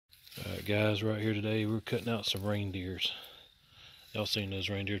Alright guys, right here today we're cutting out some reindeers. Y'all seen those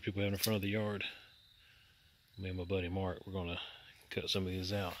reindeers people have in front of the yard? Me and my buddy Mark, we're gonna cut some of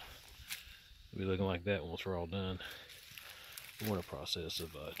these out. It'll be looking like that once we're all done. We're in the process of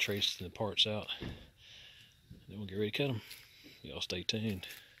tracing the parts out. Then we'll get ready to cut them. Y'all stay tuned.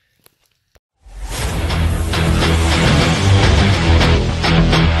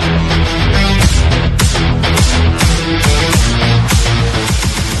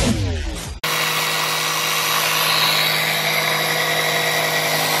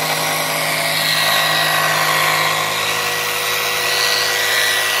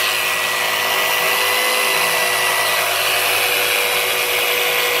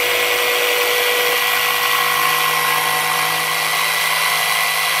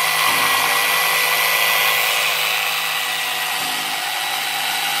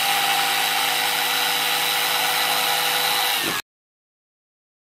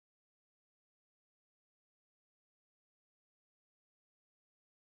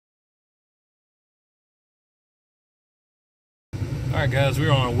 Alright guys, we're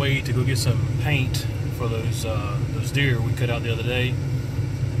on our way to go get some paint for those deer we cut out the other day.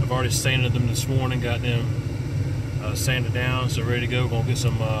 I've already sanded them this morning, got them sanded down, so ready to go. We're going to get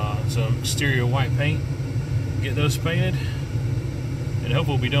some exterior white paint, get those painted, and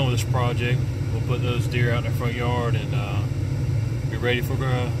hopefully we'll be done with this project. We'll put those deer out in the front yard and be ready for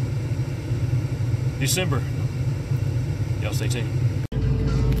December. Y'all stay tuned.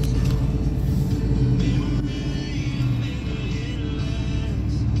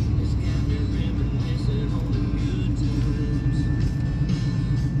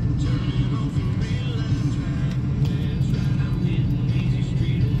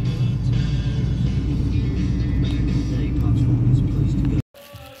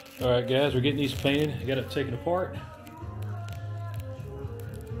 Alright guys, we're getting these painted. I got it taken apart.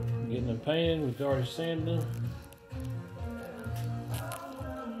 Getting them painted. We've already sanded them.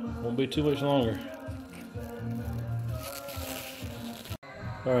 Won't be too much longer.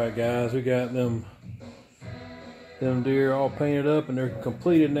 Alright guys, we got them deer all painted up and they're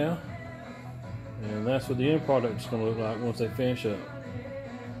completed now. And that's what the end product is going to look like once they finish up.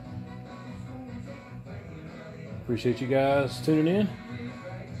 Appreciate you guys tuning in.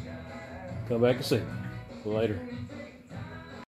 Come back and see. Later.